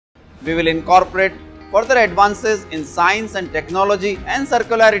We will incorporate further advances in science and technology and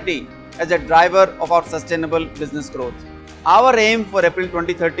circularity as a driver of our sustainable business growth. Our aim for April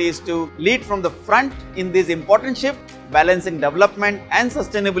 2030 is to lead from the front in this important shift, balancing development and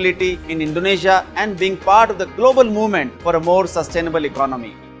sustainability in Indonesia and being part of the global movement for a more sustainable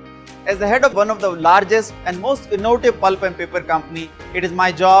economy. As the head of one of the largest and most innovative pulp and paper company, it is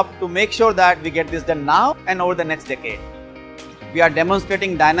my job to make sure that we get this done now and over the next decade. We are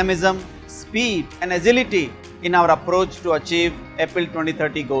demonstrating dynamism, speed and agility in our approach to achieve April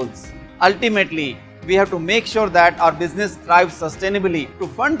 2030 goals. Ultimately, we have to make sure that our business thrives sustainably to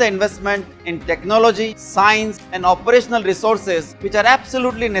fund the investment in technology, science and operational resources which are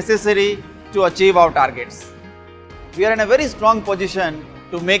absolutely necessary to achieve our targets. We are in a very strong position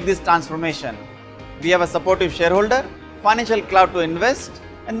to make this transformation. We have a supportive shareholder, financial clout to invest,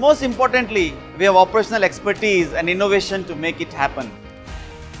 and most importantly, we have operational expertise and innovation to make it happen.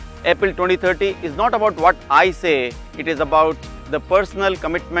 April 2030 is not about what I say, it is about the personal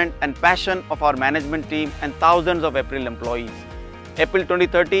commitment and passion of our management team and thousands of April employees. April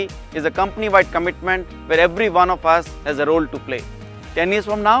 2030 is a company-wide commitment where every one of us has a role to play. 10 years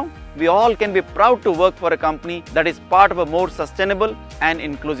from now, we all can be proud to work for a company that is part of a more sustainable and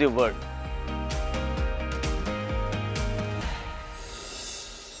inclusive world.